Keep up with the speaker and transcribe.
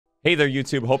Hey there,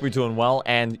 YouTube. Hope you're doing well.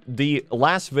 And the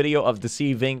last video of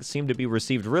Deceive Inc. seemed to be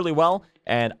received really well,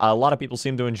 and a lot of people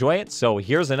seem to enjoy it. So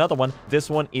here's another one. This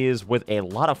one is with a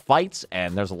lot of fights,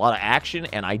 and there's a lot of action,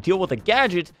 and I deal with a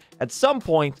gadget at some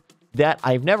point that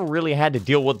I've never really had to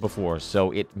deal with before. So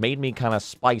it made me kind of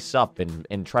spice up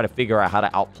and try to figure out how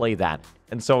to outplay that.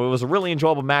 And so it was a really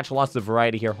enjoyable match, lots of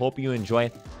variety here. Hope you enjoy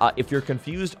it. If you're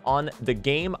confused on the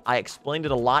game, I explained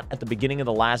it a lot at the beginning of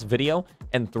the last video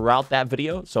and throughout that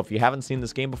video. So if you haven't seen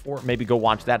this game before, maybe go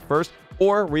watch that first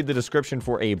or read the description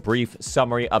for a brief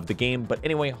summary of the game. But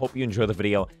anyway, hope you enjoy the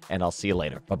video, and I'll see you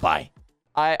later. Bye-bye.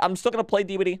 I'm still going to play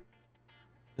DBD.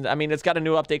 I mean, it's got a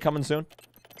new update coming soon.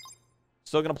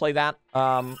 Still going to play that.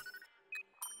 I'm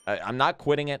not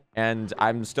quitting it, and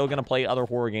I'm still going to play other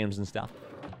horror games and stuff.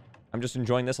 I'm just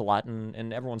enjoying this a lot,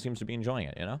 and everyone seems to be enjoying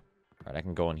it, you know? All right, I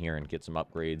can go in here and get some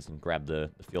upgrades and grab the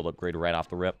field upgrade right off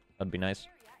the rip. That'd be nice.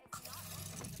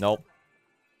 Nope.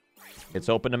 It's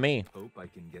open to me. Hope I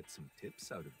can get some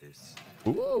tips out of this.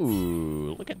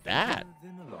 Ooh, look at that.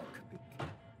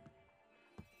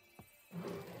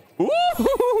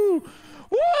 Ooh,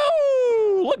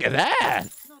 woo! Look at that.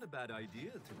 Not a bad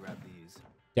idea to grab these.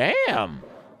 Damn.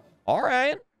 All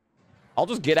right. I'll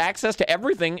just get access to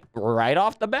everything right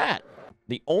off the bat.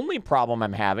 The only problem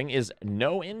I'm having is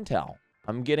no intel.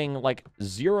 I'm getting, like,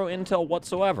 0 intel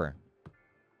whatsoever.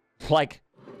 Like,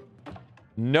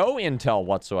 no intel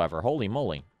whatsoever. Holy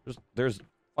moly. There's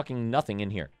fucking nothing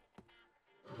in here.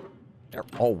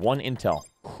 Oh, 1 intel.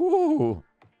 Whew.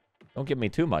 Don't give me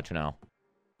too much now.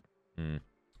 I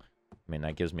mean,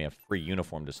 that gives me a free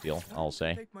uniform to steal, I'll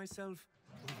say.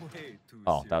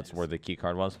 Oh, that's where the key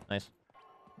card was? Nice.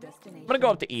 I'm gonna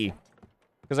go up to E.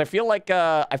 Because I feel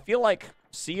like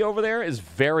C over there is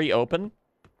very open.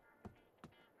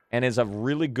 And is a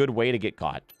really good way to get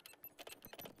caught.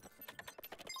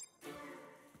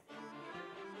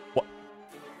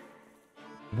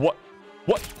 What?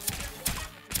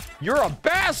 You're a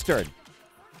bastard!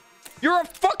 You're a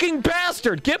fucking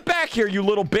bastard! Get back here, you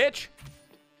little bitch!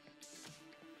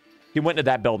 He went into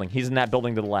that building. He's in that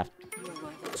building to the left.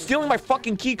 Stealing my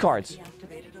fucking key cards.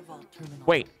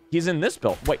 Wait, he's in this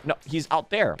building. Wait, no, he's out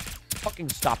there. Fucking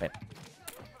stop it.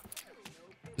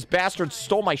 This bastard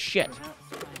stole my shit.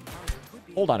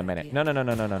 Hold on a minute. No.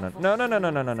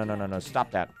 Stop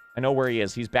that. I know where he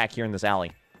is. He's back here in this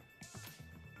alley.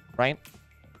 Right?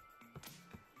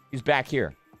 He's back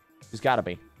here. He's gotta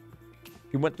be.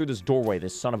 He went through this doorway,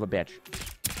 this son of a bitch.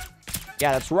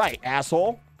 Yeah, that's right,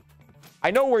 asshole.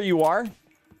 I know where you are.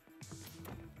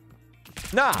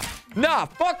 Nah,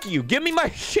 fuck you. Give me my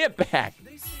shit back.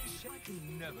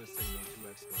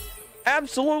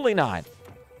 Absolutely not.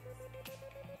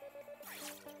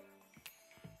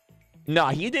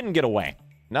 Nah, he didn't get away.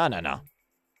 No.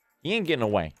 He ain't getting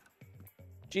away.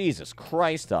 Jesus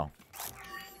Christ, though.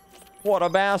 What a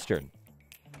bastard.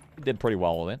 He did pretty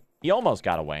well with it. He almost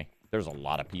got away. There's a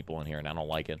lot of people in here, and I don't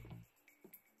like it.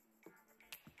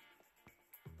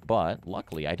 But,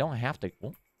 luckily, I don't have to...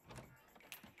 Oh.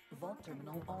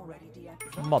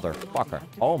 Motherfucker.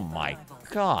 Oh, my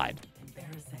God.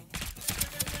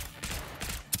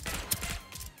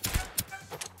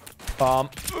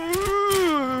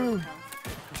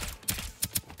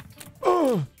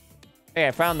 Hey,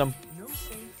 I found them.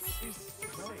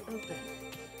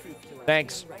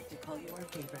 Thanks.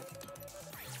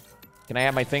 Can I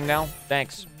have my thing now?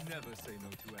 Thanks.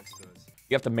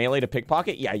 You have to melee to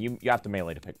pickpocket? Yeah, you have to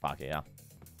melee to pickpocket, yeah.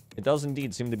 It does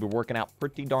indeed seem to be working out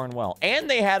pretty darn well. And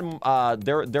they had all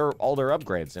their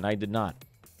upgrades, and I did not.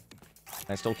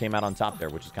 I still came out on top there,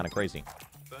 which is kind of crazy.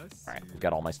 All right,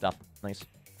 got all my stuff. Nice.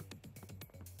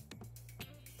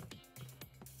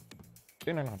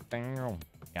 Yeah,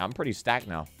 I'm pretty stacked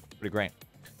now. Pretty great.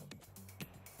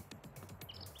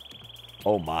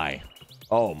 Oh, my.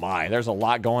 Oh, my. There's a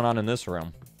lot going on in this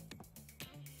room.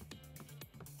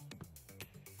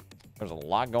 There's a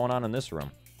lot going on in this room.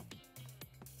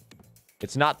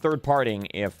 It's not third-partying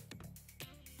if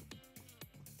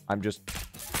I'm just...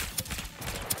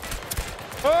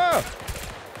 Ah!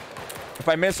 If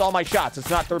I miss all my shots,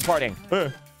 it's not third-partying.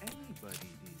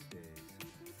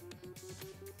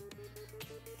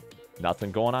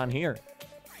 Nothing going on here.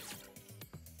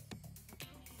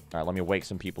 All right, let me wake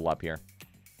some people up here.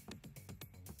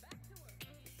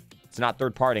 It's not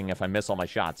third-partying if I miss all my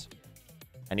shots.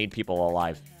 I need people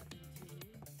alive.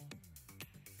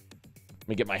 Let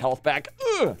me get my health back.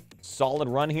 Ugh! Solid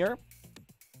run here.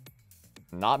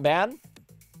 Not bad.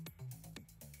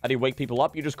 How do you wake people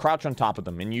up? You just crouch on top of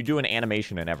them, and you do an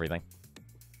animation and everything.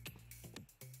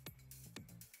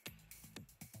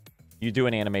 You do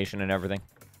an animation and everything.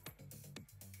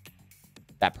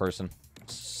 That person.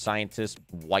 Scientist,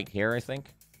 white hair, I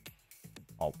think.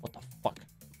 Oh, what the fuck?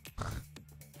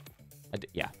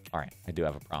 Yeah, all right. I do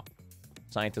have a prop.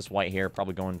 Scientist, white hair,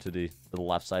 probably going to the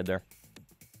left side there.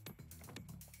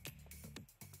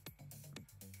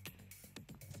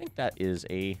 I think that is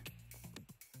a...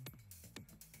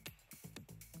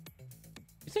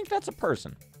 You think that's a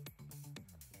person?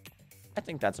 I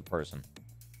think that's a person.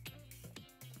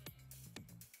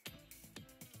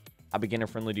 How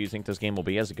beginner-friendly do you think this game will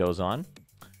be as it goes on?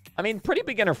 I mean, pretty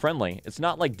beginner-friendly. It's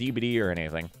not like DBD or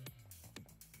anything.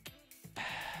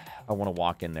 I want to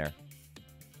walk in there.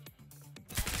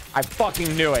 I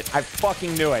fucking knew it. I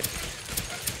fucking knew it.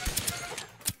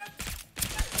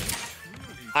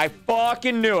 I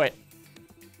fucking knew it.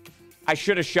 I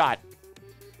should have shot.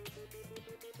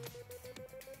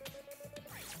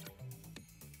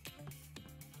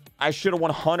 I should have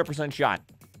 100% shot.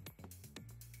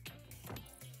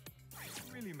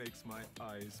 Really makes my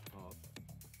eyes pop.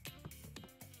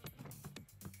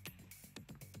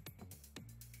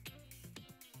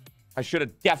 I should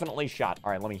have definitely shot.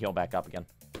 All right, let me heal back up again.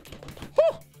 Whew.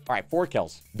 All right, 4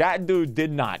 kills. That dude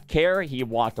did not care. He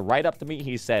walked right up to me.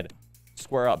 He said,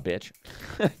 square up, bitch.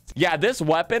 Yeah, this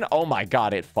weapon, oh my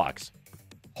god, it fucks.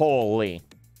 Holy.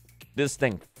 This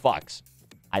thing fucks.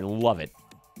 I love it.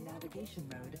 Navigation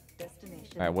mode,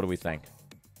 destination. All right, what do we think?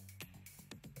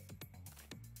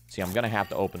 See, I'm going to have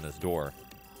to open this door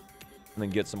and then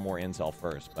get some more intel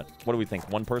first. But what do we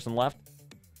think? One person left?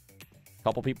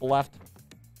 Couple people left?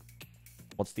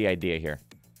 What's the idea here?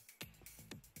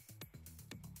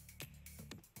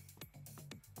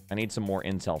 I need some more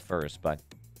intel first, but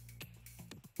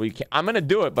I'm going to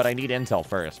do it, but I need intel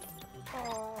first.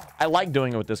 I like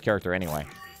doing it with this character anyway.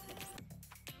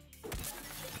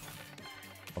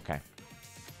 Okay.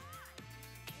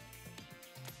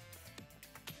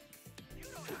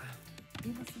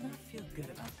 You must not feel good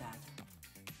about that.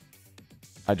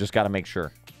 I just got to make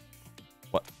sure.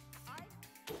 What?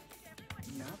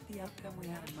 Not the outcome we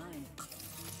had in mind.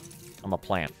 I'm a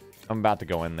plant. I'm about to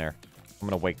go in there. I'm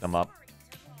going to wake them up.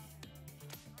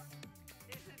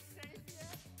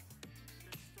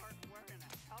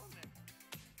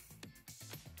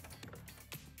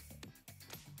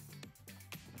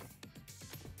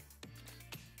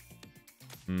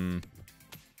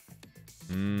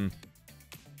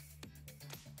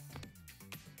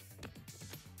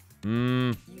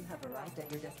 You have arrived at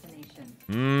your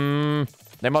destination.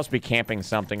 They must be camping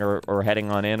something or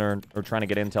heading on in or trying to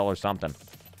get intel or something.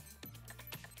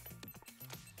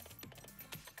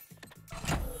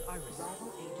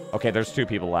 Okay, there's 2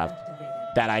 people left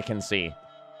that I can see.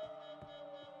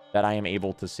 That I am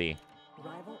able to see.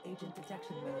 Rival agent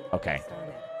detection mode. Okay.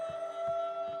 Started.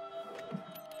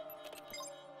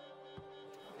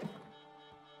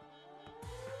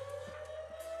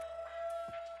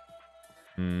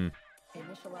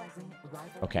 Initializing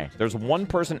rival Okay, agent there's one detection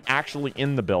person mode. actually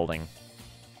in the building.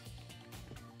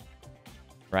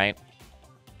 Right?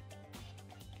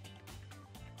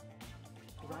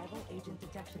 Rival agent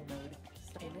detection mode.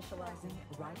 Initializing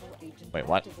rival agent. Wait,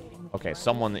 what? Activating Okay, rival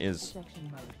someone agent is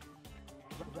detection mode.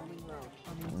 Running low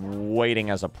on intel. waiting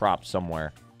as a prop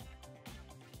somewhere.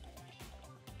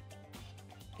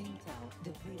 Intel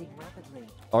depleting rapidly.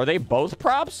 Are they both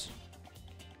props?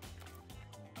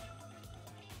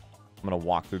 I'm gonna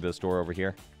walk through this door over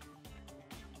here.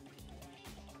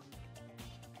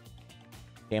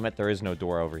 Damn it, there is no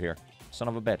door over here. Son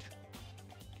of a bitch.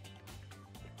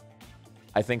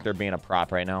 I think they're being a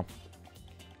prop right now.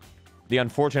 The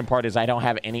unfortunate part is I don't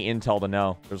have any intel to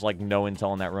know. There's like no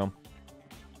intel in that room.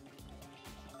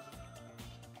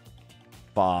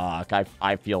 Fuck,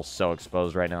 I feel so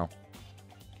exposed right now.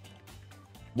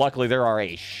 Luckily, there are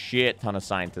a shit ton of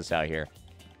scientists out here.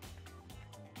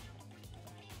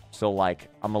 So, like,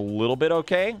 I'm a little bit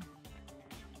okay.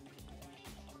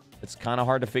 It's kind of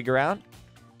hard to figure out.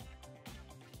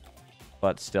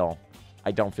 But still,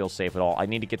 I don't feel safe at all. I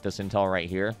need to get this intel right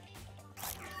here.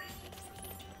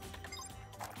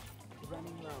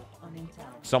 Running low on intel.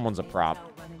 Someone's a prop.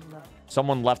 Intel running low.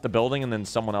 Someone left the building, and then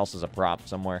someone else is a prop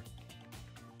somewhere.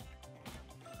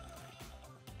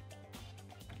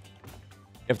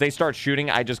 If they start shooting,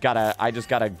 I just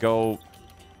gotta go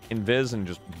invis and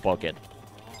just book it.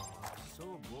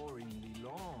 So boringly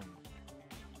long.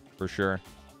 For sure.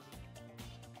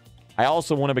 I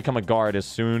also want to become a guard as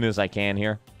soon as I can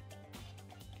here.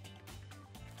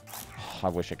 I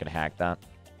wish I could hack that.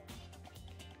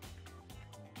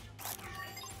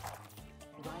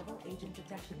 Rival agent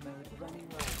detection mode running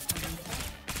low on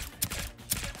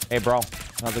intel. Hey, bro.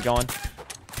 How's it going?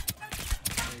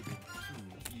 Maybe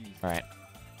too easy. All right.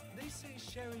 They say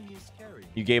sharing is caring.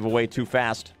 You gave away too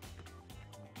fast.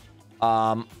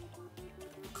 I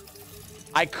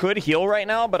could heal right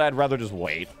now, but I'd rather just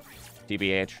wait.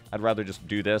 TBH. I'd rather just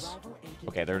do this.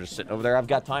 Okay, they're just sitting over there. I've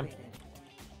got time.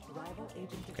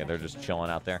 Okay, they're just chilling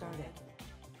out there.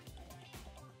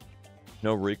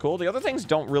 No recoil. The other things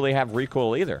don't really have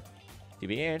recoil either.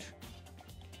 TBH.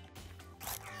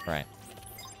 All right.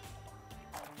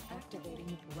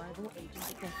 Activating rival agent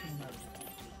detection mode.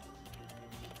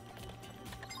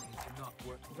 Not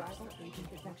working. Rival agent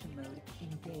detection mode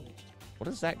engaged. What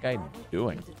is that guy Rival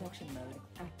doing? agent detection mode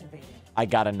activated. I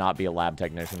gotta not be a lab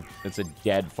technician. It's a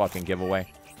dead fucking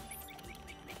giveaway.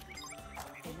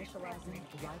 Initializing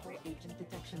rival agent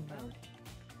detection mode.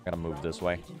 Gotta move this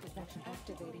way. Agent detection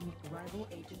activating rival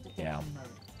agent detection Yeah. mode.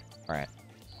 All right.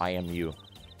 I am you.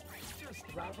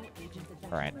 Rival agent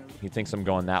detection All right. mode. He thinks I'm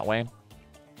going that way.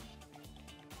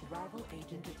 Rival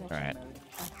agent detection All right. mode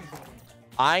activated.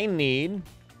 I need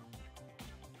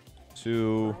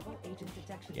to... Rival agent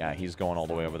detection Yeah, mode he's going all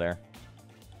the way over there.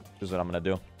 Here's what I'm gonna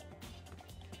do.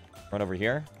 Run over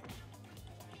here.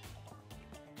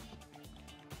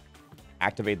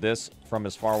 Activate this from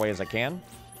as far away as I can.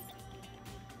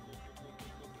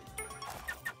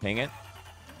 Ping it.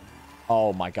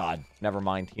 Oh my god. Never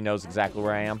mind. He knows exactly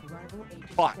where I am. Rival agent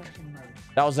Fuck. detection mode.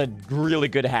 That was a really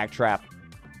good hack trap.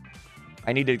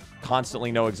 I need to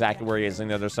constantly know exactly where he is on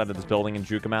the other side of this building and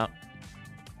juke him out.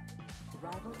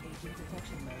 Rival agent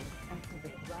detection mode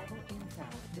activate. Rival intel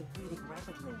depleting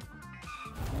rapidly.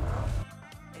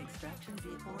 Extraction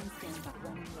vehicle on standby.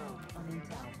 Running low on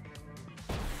intel.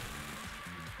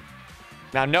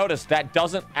 Now notice that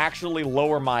doesn't actually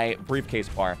lower my briefcase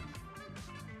bar.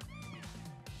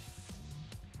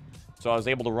 So I was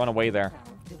able to run away there.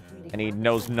 Depleting And he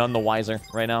knows none the wiser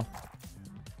right now.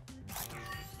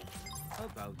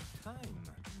 About time.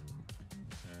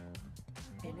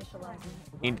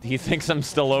 initializing. He thinks I'm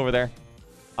still over there.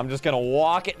 I'm just gonna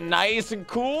walk it nice and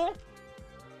cool.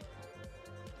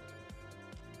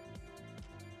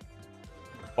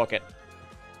 Fuck it.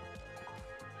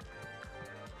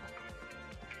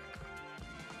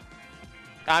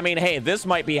 I mean, hey, this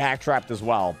might be hack trapped as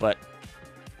well, but,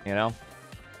 you know,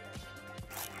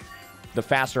 the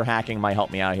faster hacking might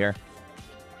help me out here.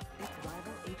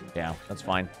 Rival agent Yeah, that's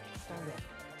fine. started.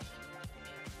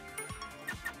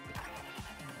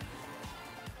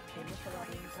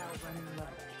 Initializing intel running low.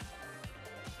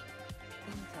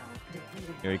 Intel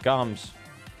depleted. Here he comes.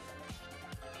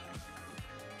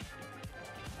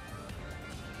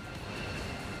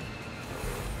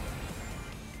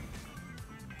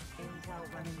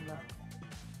 Intel running low.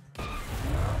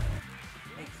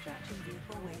 Extraction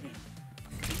vehicle waiting.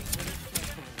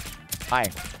 Hi.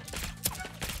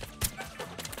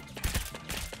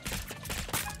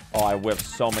 Oh, I whiffed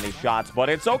so many shots, but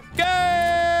it's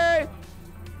okay.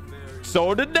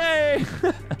 So did they.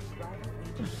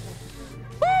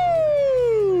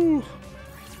 Woo!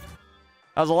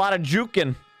 That was a lot of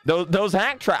juking. Those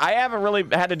hack traps. I haven't really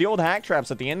had to deal with hack traps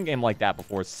at the end game like that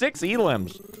before. 6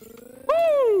 elims.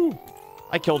 Woo!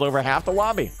 I killed over half the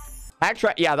lobby. Hack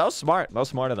trap. Yeah, that was smart. That was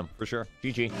smart of them for sure.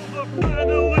 GG.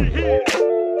 Finally here,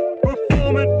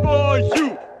 performing for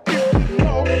you. If you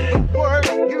know the word.